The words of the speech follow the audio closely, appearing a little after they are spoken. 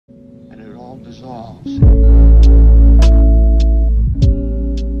dissolves.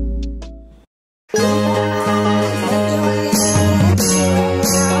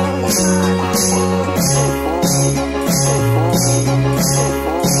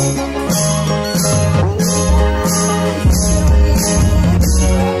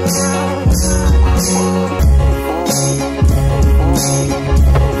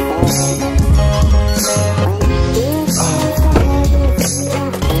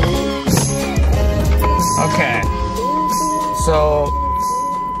 Okay, so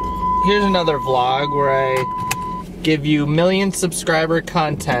here's another vlog where I give you million subscriber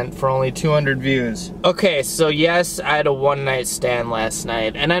content for only 200 views. Okay, so yes, I had a one-night stand last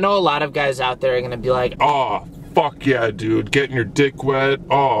night, and I know a lot of guys out there are gonna be like, oh, fuck yeah, dude, getting your dick wet,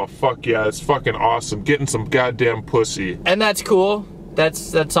 oh, fuck yeah, it's fucking awesome, getting some goddamn pussy. And that's cool,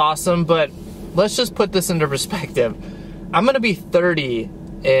 that's awesome, but let's just put this into perspective. I'm gonna be 30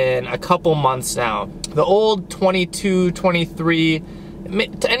 in a couple months now. The old 22, 23,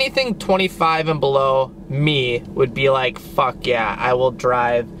 anything 25 and below me would be like, fuck yeah, I will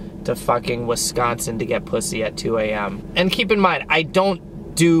drive to fucking Wisconsin to get pussy at 2 a.m. And keep in mind, I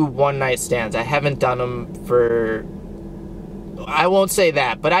don't do one-night stands. I haven't done them for, I won't say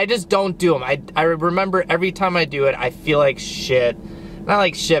that, but I just don't do them. I remember every time I do it, I feel like shit. Not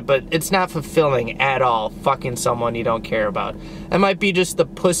like shit, but it's not fulfilling at all, fucking someone you don't care about. It might be just the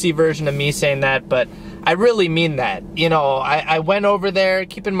pussy version of me saying that, but I really mean that. You know, I went over there,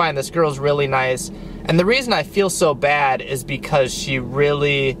 keep in mind this girl's really nice, and the reason I feel so bad is because she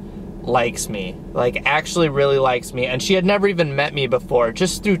really likes me. Like, actually really likes me, and she had never even met me before.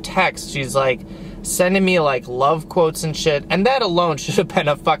 Just through text, she's like sending me like love quotes and shit, and that alone should have been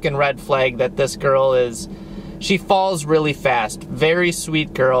a fucking red flag that this girl is... She falls really fast. Very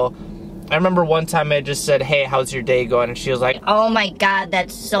sweet girl. I remember one time I just said, hey, how's your day going? And she was like, oh my god,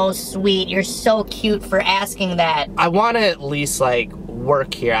 that's so sweet. You're so cute for asking that. I want to at least, like,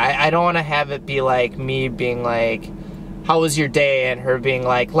 work here. I don't want to have it be like me being like, how was your day? And her being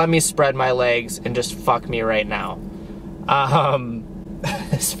like, let me spread my legs and just fuck me right now.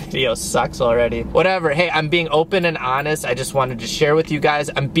 This video sucks already. Whatever, hey, I'm being open and honest. I just wanted to share with you guys.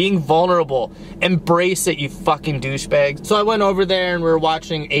 I'm being vulnerable. Embrace it, you fucking douchebags. So I went over there and we were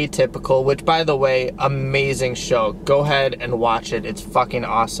watching Atypical, which, by the way, amazing show. Go ahead and watch it. It's fucking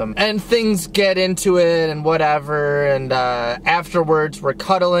awesome. And things get into it and whatever, and afterwards we're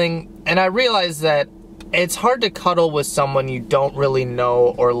cuddling, and I realized that it's hard to cuddle with someone you don't really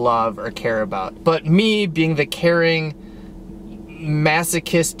know or love or care about. But me, being the caring,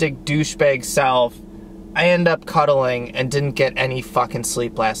 masochistic douchebag self, I end up cuddling and didn't get any fucking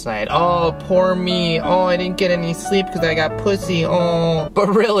sleep last night. Oh, poor me. Oh, I didn't get any sleep because I got pussy. Oh. But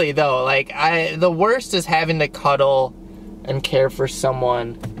really though, like, the worst is having to cuddle and care for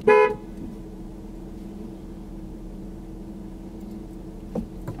someone.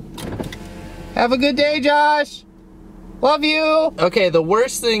 Have a good day, Josh. Love you! Okay, the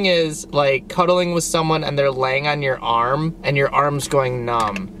worst thing is, like, cuddling with someone and they're laying on your arm and your arm's going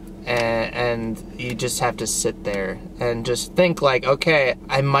numb. And you just have to sit there and just think like, okay,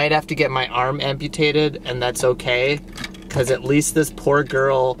 I might have to get my arm amputated, and that's okay, because at least this poor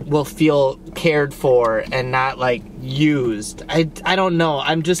girl will feel cared for and not, like, used. I don't know,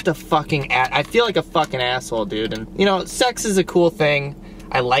 I'm just a fucking I feel like a fucking asshole, dude. And, you know, sex is a cool thing.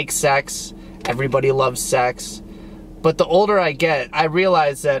 I like sex. Everybody loves sex. But the older I get, I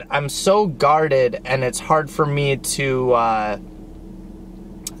realize that I'm so guarded, and it's hard for me to,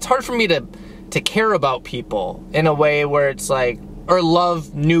 to care about people in a way where it's like, or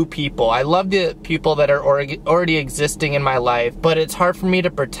love new people. I love the people that are already existing in my life, but it's hard for me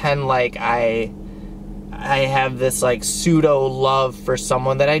to pretend like I have this like pseudo love for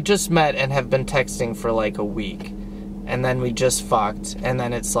someone that I just met and have been texting for like a week. And then we just fucked, and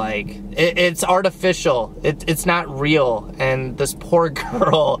then it's like, it's artificial, it's not real, and this poor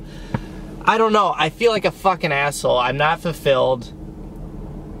girl, I don't know, I feel like a fucking asshole. I'm not fulfilled.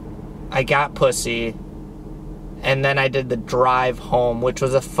 I got pussy, and then I did the drive home, which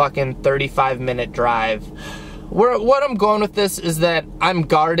was a fucking 35-minute drive. What I'm going with this is that I'm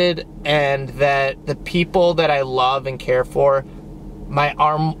guarded, and that the people that I love and care for,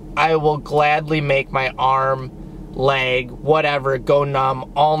 I will gladly make my arm, leg, whatever, go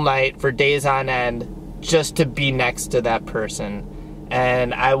numb all night for days on end just to be next to that person.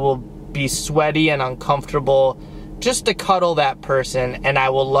 And I will be sweaty and uncomfortable just to cuddle that person, and I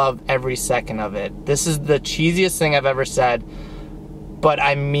will love every second of it. This is the cheesiest thing I've ever said, but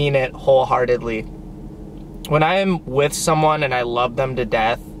I mean it wholeheartedly. When I am with someone and I love them to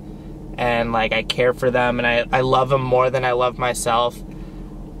death, and like I care for them and I love them more than I love myself,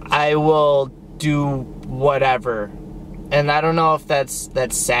 I will do whatever. And I don't know if that's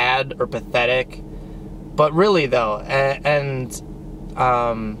sad or pathetic, but really though, and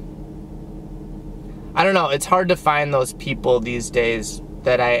I don't know, it's hard to find those people these days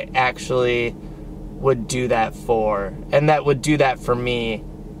that I actually would do that for, and that would do that for me.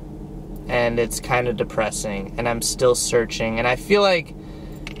 And it's kind of depressing, and I'm still searching, and I feel like,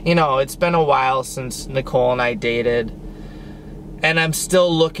 you know, it's been a while since Nicole and I dated, and I'm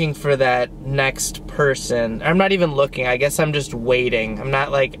still looking for that next person. I'm not even looking, I guess I'm just waiting. I'm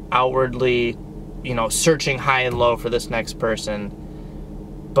not like outwardly, you know, searching high and low for this next person.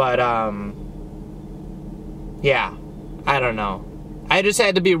 But, yeah, I don't know. I just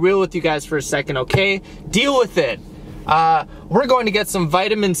had to be real with you guys for a second, okay? Deal with it. We're going to get some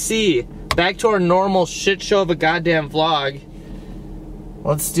vitamin C. Back to our normal shit show of a goddamn vlog.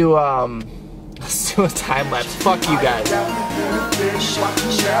 Let's do a time lapse. Fuck you guys.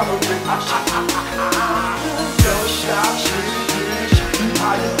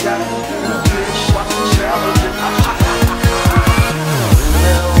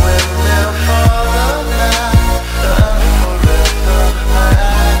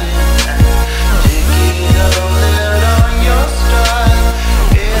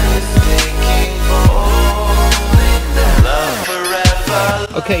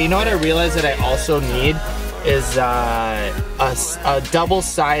 Okay, you know what I realized that I also need is a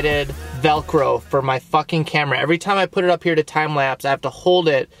double-sided Velcro for my fucking camera. Every time I put it up here to time lapse, I have to hold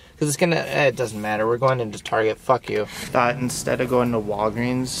it because it's gonna. It doesn't matter. We're going into Target. Fuck you. Thought instead of going to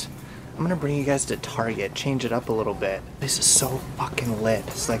Walgreens, I'm gonna bring you guys to Target. Change it up a little bit. This is so fucking lit.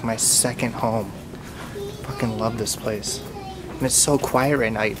 It's like my second home. Fucking love this place. And it's so quiet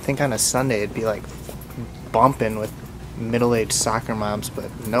right now. You'd think on a Sunday it'd be like bumping with middle-aged soccer moms, but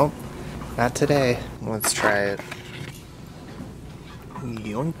nope, not today. Let's try it.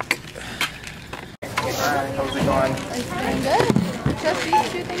 Yoink. Alright, how's it going? I'm good. Just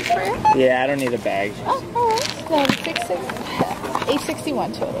these two things for you? Yeah, I don't need a bag. Oh, alright. So,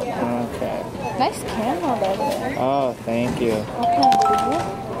 $861 total. Okay. Nice camera, by the way. Oh, thank you.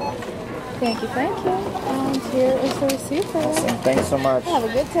 Thank you, thank you. And here is the receipt for you. Awesome. Thanks so much. Have a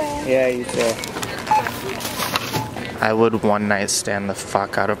good day. Yeah, you too. I would one night stand the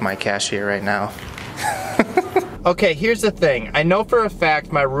fuck out of my cashier right now. Okay, here's the thing. I know for a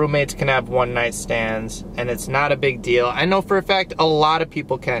fact my roommates can have one night stands, and it's not a big deal. I know for a fact a lot of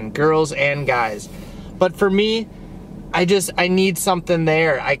people can, girls and guys. But for me, I need something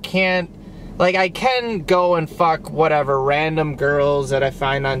there. I can't, like, I can go and fuck whatever, random girls that I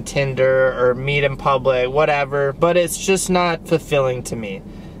find on Tinder or meet in public, whatever, but it's just not fulfilling to me.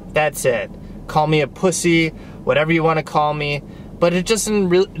 That's it. Call me a pussy, whatever you want to call me, but it just doesn't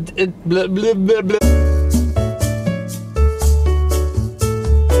really.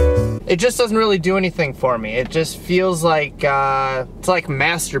 It just doesn't really do anything for me. It just feels like it's like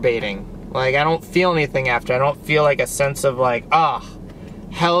masturbating. Like I don't feel anything after. I don't feel like a sense of like, oh,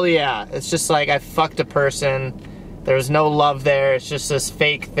 hell yeah. It's just like I fucked a person. There's no love there. It's just this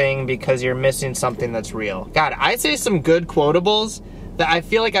fake thing because you're missing something that's real. God, I say some good quotables that I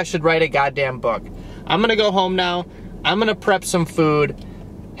feel like I should write a goddamn book. I'm gonna go home now. I'm gonna prep some food,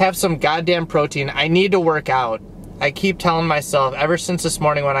 have some goddamn protein. I need to work out. I keep telling myself ever since this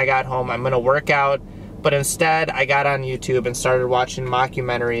morning when I got home, I'm gonna work out, but instead I got on YouTube and started watching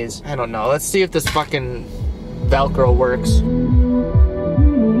mockumentaries. I don't know. Let's see if this fucking Velcro works. You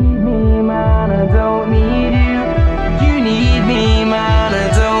need me, man, I don't need you. You need me, man, I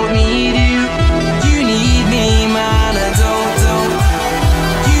don't need you. You need me, man, I don't.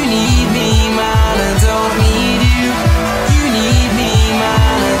 You need me, man, I don't need you. You need me,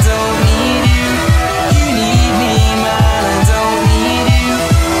 man, I don't need you. You need me, man, I don't need you.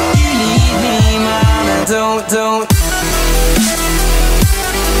 You need me, man, I don't.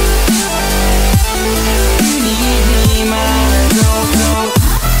 You need me, man, I don't.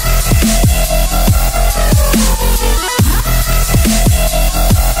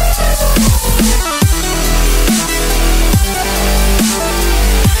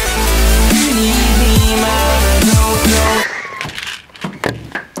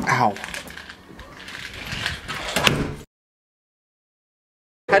 Ow.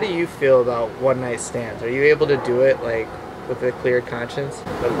 How do you feel about one night stands? Are you able to do it like with a clear conscience?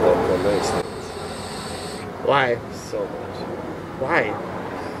 I love one night stands. Why? So much. Why?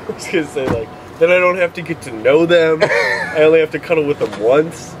 I was gonna say, like, then I don't have to get to know them. I only have to cuddle with them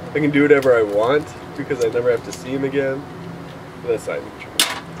once. I can do whatever I want because I never have to see them again. But that's not even true.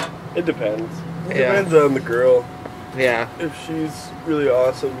 It depends. It depends on the girl. Yeah. If she's really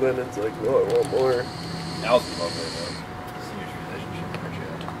awesome, then it's like, no, I want more. Now's the moment of a serious relationship, aren't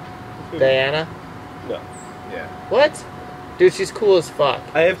you? Diana? No. Yeah. What? Dude, she's cool as fuck.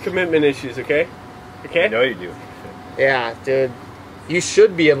 I have commitment issues, okay? Okay? I know you do. Yeah, dude. You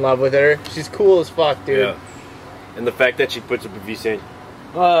should be in love with her. She's cool as fuck, dude. Yeah. And the fact that she puts up a V saying,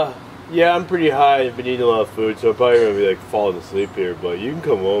 yeah, I'm pretty high. I've been eating a lot of food, so I'm probably gonna be like falling asleep here. But you can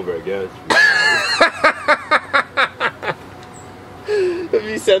come over, I guess. Have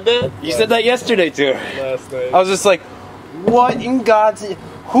you said that? You said that yesterday too. Last night. I was just like, what in God's...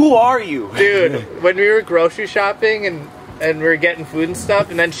 Who are you? Dude, when we were grocery shopping and we were getting food and stuff,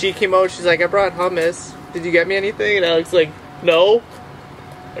 and then she came out, she's like, I brought hummus. Did you get me anything? And Alex like, no.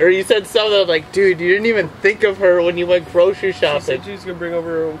 Or you said something, I was like, dude, you didn't even think of her when you went grocery She shopping. said she was gonna bring over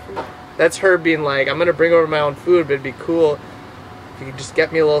her own food. That's her being like, I'm gonna bring over my own food, but it'd be cool if you could just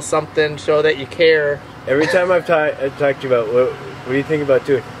get me a little something, show that you care. Every time I've talked to you about what do you think about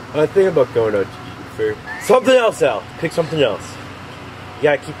doing? I think about going out to eat for something else, Al. Pick something else. You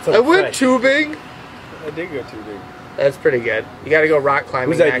gotta keep something I went fresh. tubing. I did go tubing. That's pretty good. You gotta go rock climbing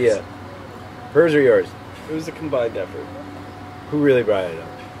Whose next. idea? Hers or yours? It was a combined effort. Who really brought it up?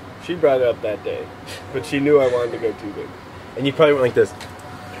 She brought it up that day, but she knew I wanted to go tubing. And you probably went like this.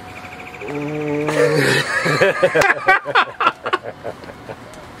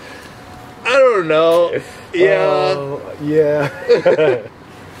 I don't know. Yeah. Yeah.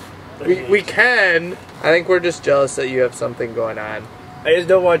 We can. I think we're just jealous that you have something going on. I just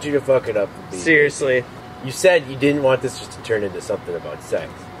don't want you to fuck it up. Seriously. You said you didn't want this just to turn into something about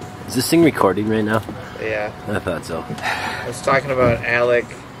sex. Is this thing recording right now? Yeah. I thought so. I was talking about Alec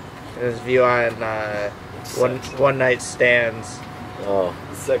and his view on one night stands. Oh.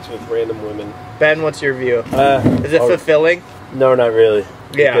 Sex with random women. Ben, what's your view? Is it oh, fulfilling? No, not really.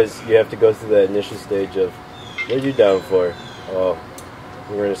 Yeah. Because you have to go through that initial stage of, what are you down for? Oh,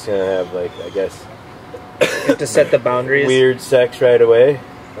 we're just gonna have, like, I guess, You have to set the boundaries. weird sex right away.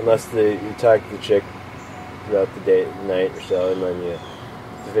 Unless you talk to the chick throughout the day, night or so, and then you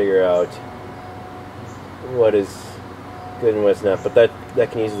figure out what is good and what's not. But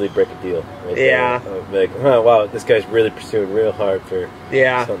that can easily break a deal. Right Yeah. There. Like, oh, wow, this guy's really pursuing real hard for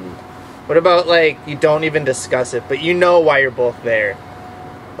Yeah. something. What about, like, you don't even discuss it, but you know why you're both there?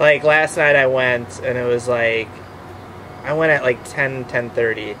 Like, last night I went, and it was like, I went at like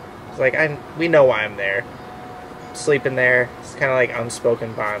 10:30. It's like, we know why I'm there. Sleeping there. It's kind of like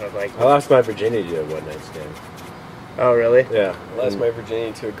unspoken bond of like, I lost my virginity at one night stand. oh, really? Yeah. I lost my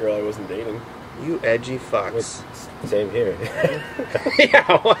virginity to a girl I wasn't dating. You edgy fucks. Same here.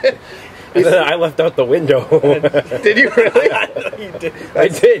 Yeah, what? And then I left out the window. Did you really? You did. I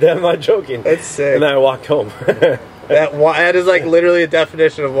did. I'm not joking. That's sick. And then I walked home. That is like literally a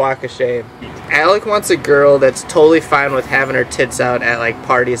definition of walk of shame. Alec wants a girl that's totally fine with having her tits out at like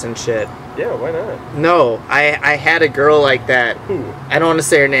parties and shit. Yeah, why not? No, I had a girl like that. Who? I don't want to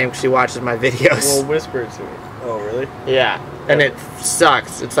say her name because she watches my videos. Well, whisper it to me. Oh, really? Yeah, and it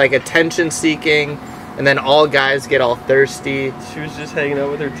sucks. It's like attention seeking, and then all guys get all thirsty. She was just hanging out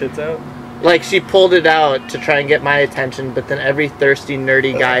with her tits out? Like, she pulled it out to try and get my attention, but then every thirsty,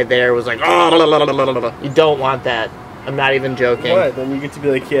 nerdy guy there was like, oh, you don't want that. I'm not even joking. What? Then you get to be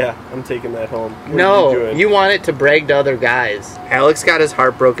like, yeah, I'm taking that home. What are No, doing? you want it to brag to other guys. Alex got his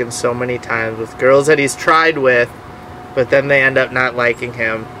heart broken so many times with girls that he's tried with, but then they end up not liking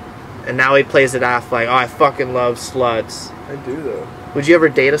him. And now he plays it off like, oh, I fucking love sluts. I do, though. Would you ever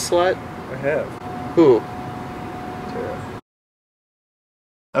date a slut? I have. Who? Yeah.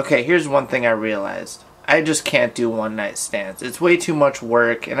 Okay, here's one thing I realized. I just can't do one night stands. It's way too much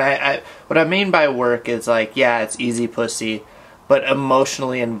work, and I what I mean by work is like, yeah, it's easy pussy, but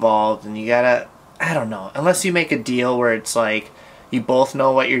emotionally involved, and you gotta, I don't know, unless you make a deal where it's like, you both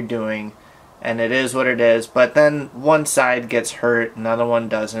know what you're doing, and it is what it is, but then one side gets hurt, another one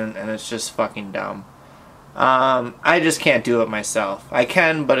doesn't, and it's just fucking dumb. I just can't do it myself. I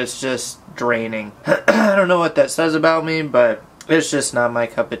can, but it's just draining. I don't know what that says about me, but it's just not my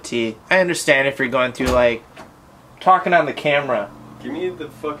cup of tea. I understand if you're going through, like, talking on the camera. Give me the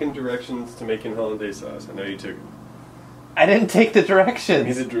fucking directions to making hollandaise sauce. I know you took it. I didn't take the Give me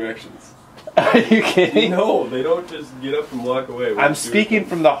directions. the directions. Are you kidding? No, they don't just get up and walk away. I'm speaking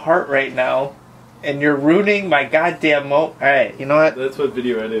from the heart right now, and you're ruining my goddamn mo. Alright, you know what? That's what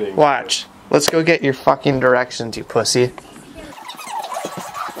video editing. Watch. Let's go get your fucking directions, you pussy.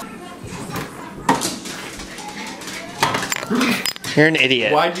 You're an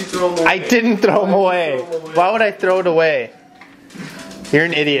idiot. Why'd you throw them away? I didn't throw them away. Why would I throw it away? You're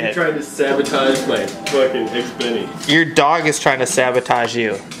an You're idiot. trying to sabotage my fucking Xpenny. Your dog is trying to sabotage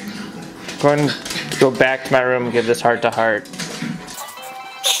you. Go ahead and go back to my room and give this heart to heart.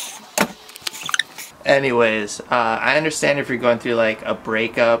 Anyways, I understand if you're going through like a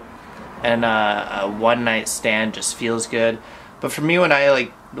breakup and a one night stand just feels good. But for me, when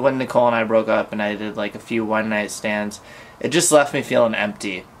Nicole and I broke up and I did like a few one night stands, it just left me feeling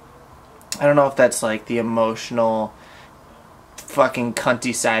empty. I don't know if that's like the emotional fucking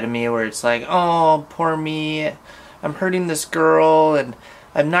cunty side of me where it's like, oh, poor me, I'm hurting this girl and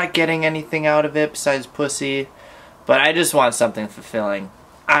I'm not getting anything out of it besides pussy, but I just want something fulfilling.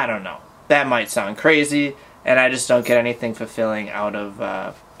 I don't know. That might sound crazy, and I just don't get anything fulfilling out of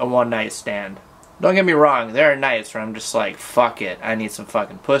a one night stand. Don't get me wrong, there are nights where I'm just like, fuck it, I need some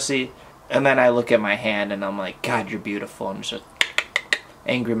fucking pussy, and then I look at my hand and I'm like, God, you're beautiful, and just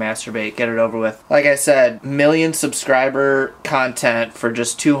angry masturbate, get it over with. Like I said, million subscriber content for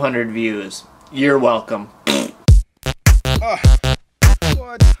just 200 views. You're welcome.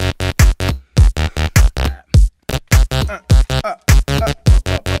 What?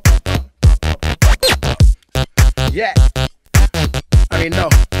 Yeah. I mean, no.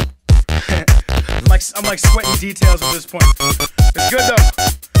 I'm like sweating details at this point. It's good though.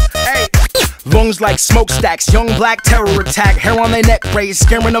 Hey. Lungs like smokestacks, young black terror attack. Hair on their neck raised,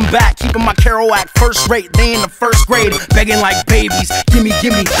 scaring them back. Keeping my Kerouac first rate, they in the first grade. Begging like babies, gimme,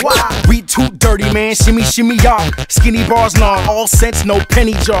 gimme. Wow. We too dirty, man, shimmy, shimmy, y'all. Skinny bars, nah, all sense, no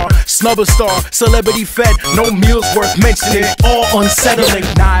penny jar. Snubber star, celebrity fed, no meals worth mentioning. All unsettling.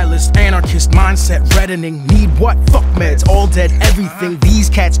 Nihilist, anarchist, mindset reddening. Need what? Fuck meds, all dead, everything. These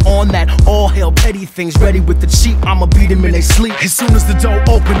cats on that, all hail petty things. Ready with the cheat, I'ma beat them in they sleep. As soon as the door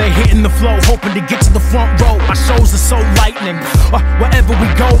open, they hitting the flow. Hoping to get to the front row, our shows are so lightning. Wherever we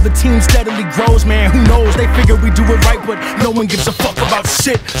go, the team steadily grows, man. Who knows? They figure we do it right, but no one gives a fuck about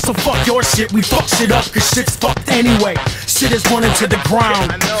shit. So fuck your shit, we fuck shit up, cause shit's fucked anyway. Shit is running to the ground.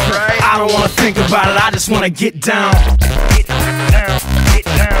 I know, right? I don't wanna think about it, I just wanna get down. Get down, get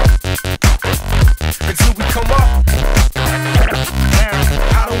down. Until we come up.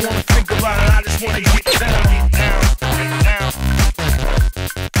 I don't wanna think about it, I just wanna get down. Get down, get down.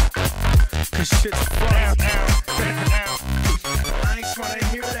 Cause shit's fucked.